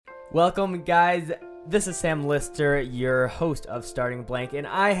Welcome, guys. This is Sam Lister, your host of Starting Blank, and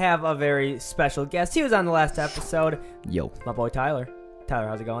I have a very special guest. He was on the last episode. Yo. My boy Tyler. Tyler,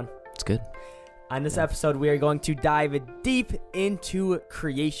 how's it going? It's good. On this episode, we are going to dive deep into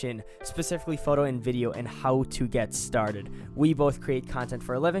creation, specifically photo and video, and how to get started. We both create content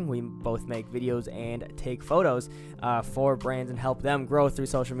for a living. We both make videos and take photos for brands and help them grow through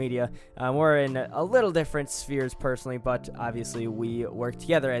social media. We're in a little different spheres personally, but obviously we work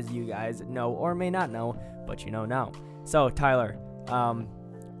together, as you guys know or may not know, but you know now. So, Tyler,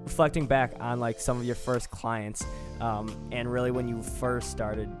 reflecting back on like some of your first clients, and really when you first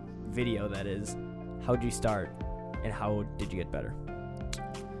started video, that is, how did you start and how did you get better?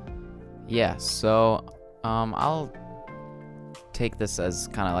 Yeah, so I'll take this as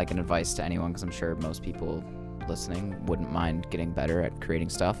kind of like an advice to anyone, because I'm sure most people listening wouldn't mind getting better at creating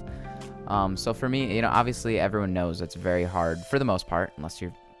stuff. So for me, obviously everyone knows it's very hard for the most part, unless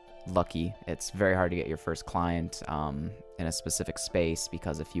you're lucky. It's very hard to get your first client in a specific space,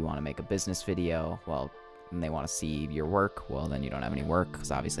 because if you want to make a business video, well, and they want to see your work, well, then you don't have any work, because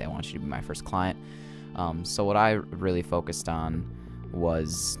obviously I want you to be my first client. So what I really focused on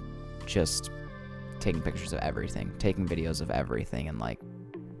was just taking pictures of everything, taking videos of everything, and like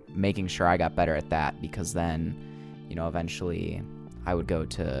making sure I got better at that, because then, eventually I would go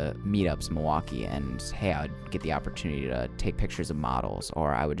to meetups in Milwaukee and, hey, I would get the opportunity to take pictures of models,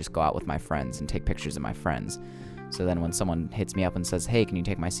 or I would just go out with my friends and take pictures of my friends. So then when someone hits me up and says, hey, can you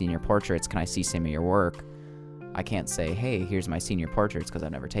take my senior portraits? Can I see some of your work? I can't say, hey, here's my senior portraits, because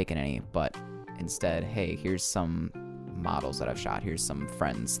I've never taken any, but instead, hey, here's some models that I've shot, here's some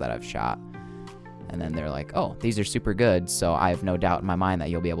friends that I've shot. And then they're like, oh, these are super good, so I have no doubt in my mind that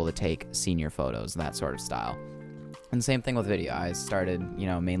you'll be able to take senior photos, that sort of style. And same thing with video. I started,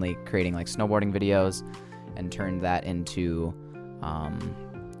 mainly creating like snowboarding videos and turned that into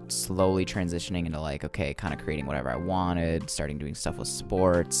slowly transitioning into like, okay, kind of creating whatever I wanted, starting doing stuff with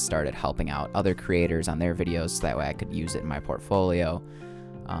sports, started helping out other creators on their videos so that way I could use it in my portfolio.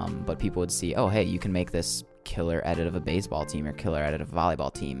 But people would see, oh, hey, you can make this killer edit of a baseball team or killer edit of a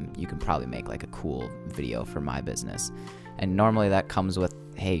volleyball team. You can probably make like a cool video for my business. And normally that comes with,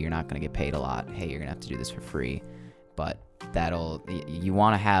 hey, you're not going to get paid a lot. Hey, you're going to have to do this for free. But you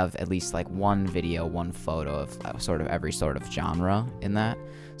want to have at least like one video, one photo of sort of every sort of genre in that.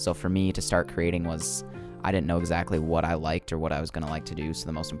 So for me to start creating I didn't know exactly what I liked or what I was going to like to do. So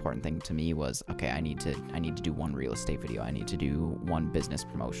the most important thing to me was, okay, I need to do one real estate video. I need to do one business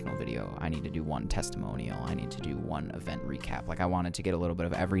promotional video. I need to do one testimonial. I need to do one event recap. Like I wanted to get a little bit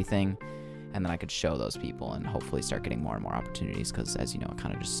of everything, and then I could show those people and hopefully start getting more and more opportunities, because as you know, it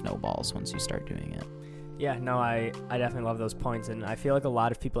kind of just snowballs once you start doing it. Yeah, no, I definitely love those points, and I feel like a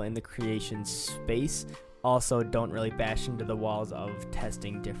lot of people in the creation space also don't really bash into the walls of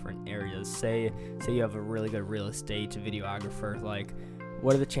testing different areas. Say you have a really good real estate videographer, like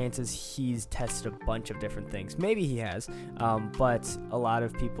what are the chances he's tested a bunch of different things? Maybe he has, but a lot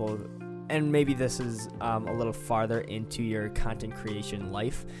of people, and maybe this is a little farther into your content creation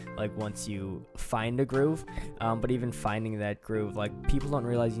life, like once you find a groove, but even finding that groove, like people don't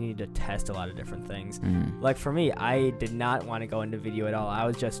realize you need to test a lot of different things. Like for me, I did not want to go into video at all. I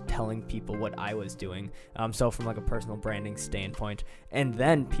was just telling people what I was doing, so from like a personal branding standpoint. And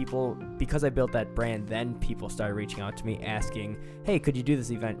then people, because I built that brand, then people started reaching out to me asking, hey, could you do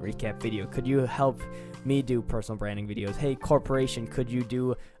this event recap video? Could you help me do personal branding videos? Hey, corporation, could you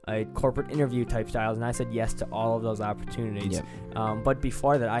do a corporate interview type styles? And I said yes to all of those opportunities. Yep. But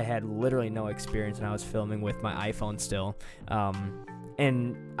before that, I had literally no experience, and I was filming with my iPhone still.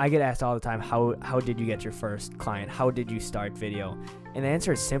 And I get asked all the time, how did you get your first client? How did you start video? And the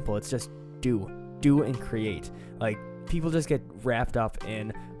answer is simple. It's just do and create. Like people just get wrapped up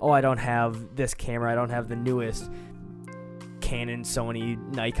in, oh, I don't have this camera, I don't have the newest Canon, Sony,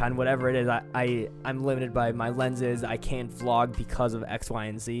 Nikon, whatever it is. I'm limited by my lenses. I can't vlog because of X, Y,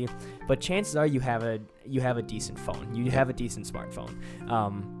 and Z. But chances are you have a decent phone. You have a decent smartphone,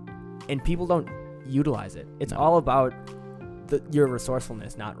 and people don't utilize it. It's all about your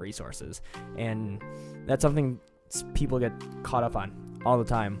resourcefulness, not resources, and that's something people get caught up on all the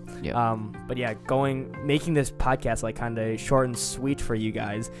time. But yeah, making this podcast like kind of short and sweet for you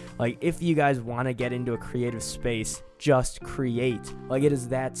guys. Like if you guys want to get into a creative space, just create. Like it is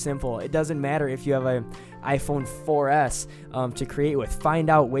that simple. It doesn't matter if you have an iPhone 4S to create with. Find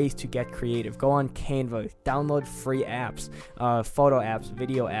out ways to get creative. Go on Canva, download free apps, photo apps,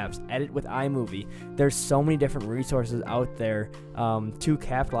 video apps, edit with iMovie. There's so many different resources out there to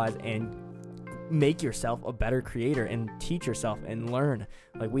capitalize and make yourself a better creator and teach yourself and learn.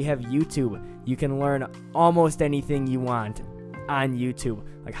 Like we have YouTube. You can learn almost anything you want. on YouTube.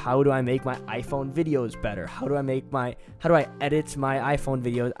 Like, how do I make my iPhone videos better? How do I edit my iPhone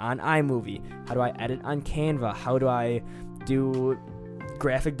videos on iMovie? How do I edit on Canva? How do I do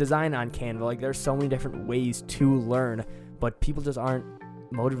graphic design on Canva? Like, there's so many different ways to learn, but people just aren't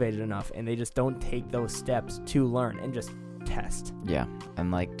motivated enough, and they just don't take those steps to learn and just test. Yeah,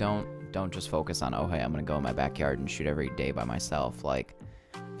 and like don't just focus on, oh hey, I'm gonna go in my backyard and shoot every day by myself. Like,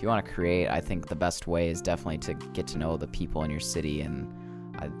 if you want to create, I think the best way is definitely to get to know the people in your city. And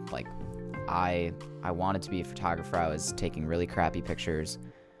I wanted to be a photographer. I was taking really crappy pictures,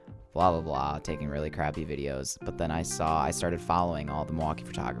 blah blah blah, taking really crappy videos. But then I started following all the Milwaukee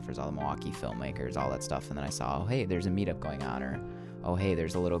photographers, all the Milwaukee filmmakers, all that stuff. And then I saw, oh hey, there's a meetup going on, or oh hey,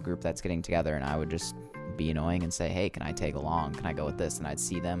 there's a little group that's getting together. And I would just be annoying and say, hey, can I tag along? Can I go with this? And I'd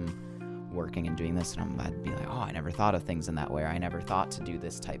see them working and doing this, and I'd be like, oh, I never thought of things in that way, or I never thought to do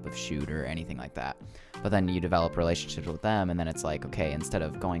this type of shoot or anything like that. But then you develop relationships with them, and then it's like, okay, instead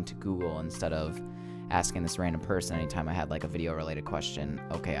of going to Google, instead of asking this random person anytime I had like a video related question,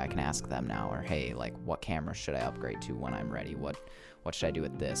 okay, I can ask them now. Or hey, like, what camera should I upgrade to when I'm ready? What should I do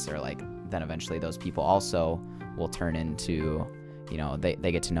with this? Or like, then eventually those people also will turn into, you know, they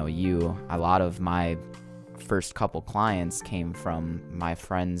get to know you. A lot of my first couple clients came from my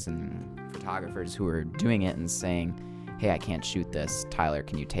friends and photographers who were doing it and saying, hey, I can't shoot this, Tyler,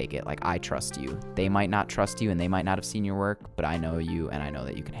 can you take it? Like, I trust you. They might not trust you, and they might not have seen your work, but I know you, and I know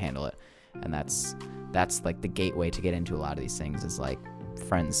that you can handle it. And that's like the gateway to get into a lot of these things, is like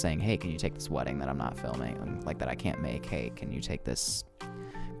friends saying, hey, can you take this wedding that I'm not filming, and like that I can't make? Hey, can you take this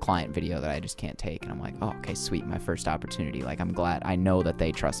client video that I just can't take? And I'm like, oh, okay, sweet, my first opportunity. Like, I'm glad, I know that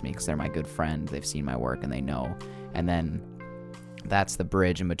they trust me because they're my good friend, they've seen my work and they know. And then that's the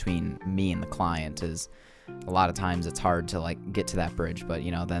bridge in between me and the client. Is a lot of times it's hard to like get to that bridge, but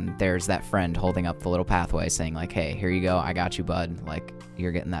you know, then there's that friend holding up the little pathway saying like, hey, here you go, I got you, bud. Like,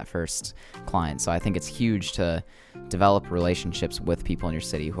 you're getting that first client. So I think it's huge to develop relationships with people in your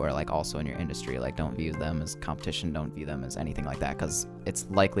city who are like also in your industry. Like, don't view them as competition, don't view them as anything like that, because it's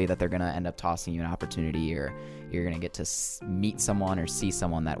likely that they're going to end up tossing you an opportunity, or you're going to get to meet someone or see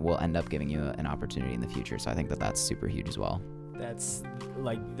someone that will end up giving you an opportunity in the future. So I think that that's super huge as well. That's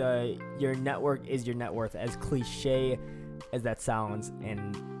like your network is your net worth, as cliche as that sounds,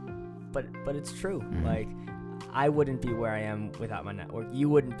 but it's true. Mm-hmm. Like, I wouldn't be where I am without my network. You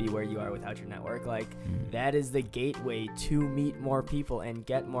wouldn't be where you are without your network. Like, that is the gateway to meet more people and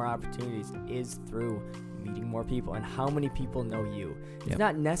get more opportunities, is through meeting more people. And how many people know you? It's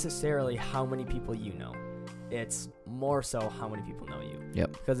not necessarily how many people you know. It's more so how many people know you.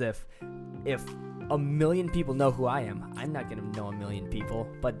 Yep. Because if a million people know who I am, I'm not going to know a million people,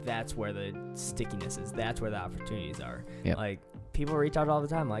 but that's where the stickiness is. That's where the opportunities are. Yep. Like, people reach out all the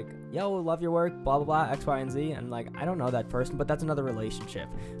time, like, yo, love your work, blah, blah, blah, X, Y, and Z. And like, I don't know that person, but that's another relationship.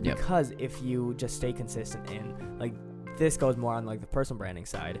 Yep. Because if you just stay consistent, and like, this goes more on like the personal branding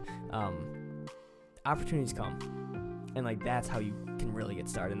side, opportunities come. And like, that's how you can really get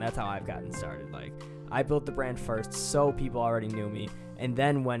started. And that's how I've gotten started. Like, I built the brand first, so people already knew me. And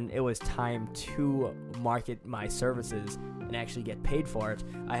then when it was time to market my services and actually get paid for it,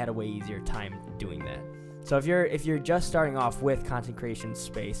 I had a way easier time doing that. So if you're just starting off with content creation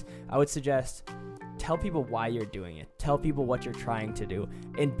space, I would suggest tell people why you're doing it. Tell people what you're trying to do,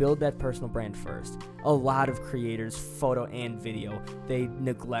 and build that personal brand first. A lot of creators, photo and video, they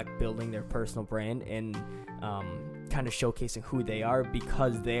neglect building their personal brand and kind of showcasing who they are,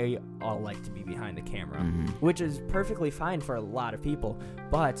 because they all like to be behind the camera, which is perfectly fine for a lot of people.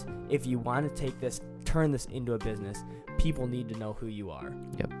 But if you want to turn this into a business, people need to know who you are.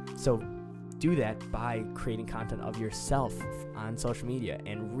 Yep. So do that by creating content of yourself on social media,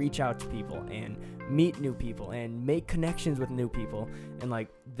 and reach out to people and meet new people and make connections with new people. And like,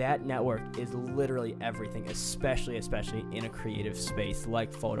 that network is literally everything, especially in a creative space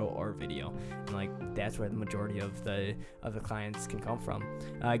like photo or video. And like, that's where the majority of the clients can come from.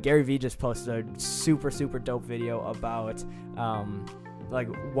 Gary Vee just posted a super dope video about like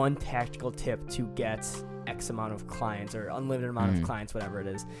one tactical tip to get X amount of clients, or unlimited amount of clients, whatever it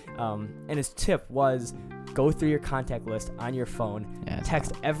is. And his tip was, go through your contact list on your phone,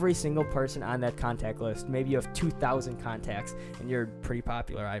 text every single person on that contact list. Maybe you have 2,000 contacts and you're pretty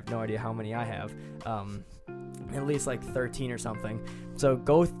popular. I have no idea how many I have. At least like 13 or something. So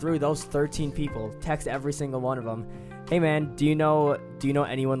go through those 13 people, text every single one of them. Hey man, do you know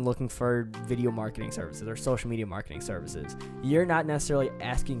anyone looking for video marketing services or social media marketing services? You're not necessarily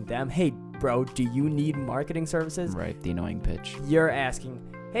asking them, hey bro, do you need marketing services? Right, the annoying pitch. You're asking,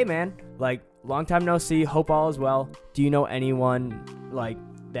 hey man, like, long time no see, hope all is well. Do you know anyone like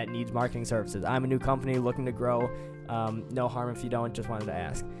that needs marketing services? I'm a new company looking to grow. No harm if you don't. Just wanted to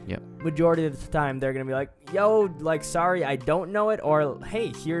ask. Yep. Majority of the time, they're gonna be like, "Yo, like, sorry, I don't know it," or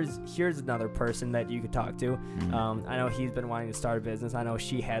 "Hey, here's another person that you could talk to." I know he's been wanting to start a business. I know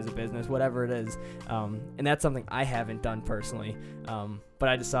she has a business, whatever it is, and that's something I haven't done personally. But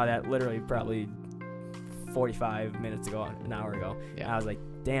I just saw that literally probably 45 minutes ago, an hour ago. Yeah. And I was like,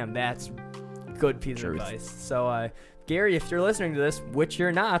 "Damn, that's good piece Truth. of advice." So, Gary, if you're listening to this, which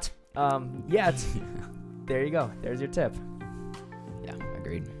you're not yet, there you go. There's your tip. Yeah,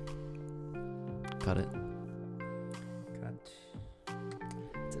 agreed. Cut it.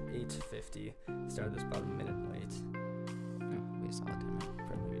 It's at 8:50. Started this about a minute late. No, we saw it.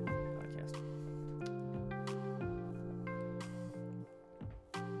 Pretty good podcast.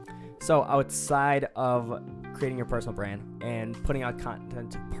 So outside of creating your personal brand and putting out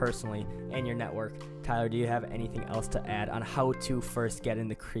content personally and your network, Tyler, do you have anything else to add on how to first get in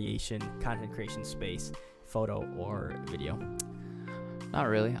the content creation space, photo or video? Not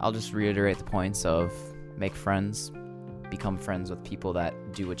really. I'll just reiterate the points of make friends, become friends with people that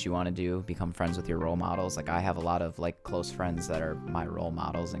do what you want to do, become friends with your role models. Like I have a lot of like close friends that are my role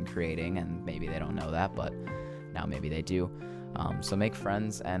models in creating, and maybe they don't know that, but now maybe they do. So make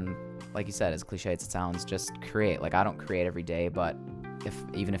friends, and like you said, as cliche as it sounds, just create. Like I don't create every day, but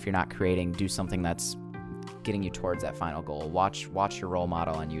even if you're not creating, do something that's getting you towards that final goal. Watch your role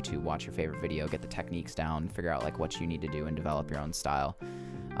model on YouTube, watch your favorite video, get the techniques down, figure out like what you need to do and develop your own style.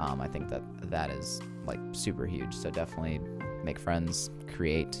 I think that is like super huge. So definitely make friends,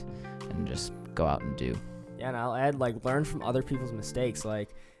 create, and just go out and do. Yeah, and I'll add, like, learn from other people's mistakes. Like,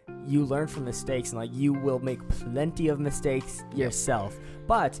 you learn from mistakes, and like you will make plenty of mistakes yourself,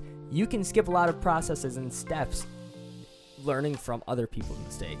 but you can skip a lot of processes and steps learning from other people's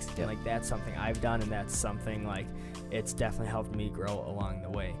mistakes. Yep. And like that's something I've done, and that's something like it's definitely helped me grow along the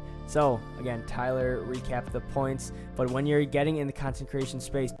way. So again, Tyler recapped the points, but when you're getting in the content creation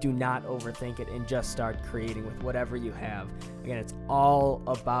space, do not overthink it and just start creating with whatever you have. Again, it's all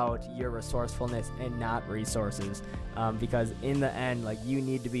about your resourcefulness and not resources, because in the end, like, you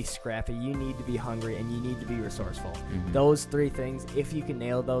need to be scrappy, you need to be hungry, and you need to be resourceful. Mm-hmm. Those three things, if you can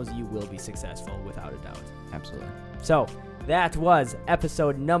nail those, you will be successful without a doubt. Absolutely. So that was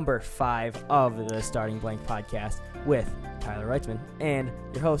episode number 5 of the Starting Blank podcast with Tyler Reitzman and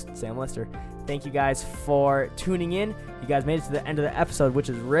your host, Sam Lister. Thank you guys for tuning in. You guys made it to the end of the episode, which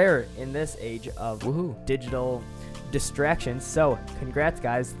is rare in this age of digital distractions. So congrats,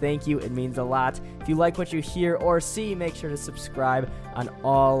 guys. Thank you. It means a lot. If you like what you hear or see, make sure to subscribe on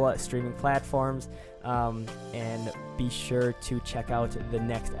all streaming platforms. And be sure to check out the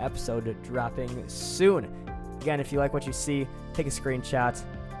next episode dropping soon. Again, if you like what you see, take a screenshot,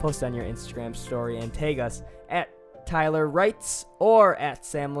 post on your Instagram story, and tag us at Tyler Wrights or at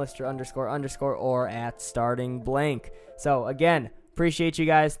Sam Lister __ or at Starting Blank. So again, appreciate you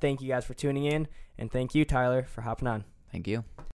guys. Thank you guys for tuning in, and thank you, Tyler, for hopping on. Thank you.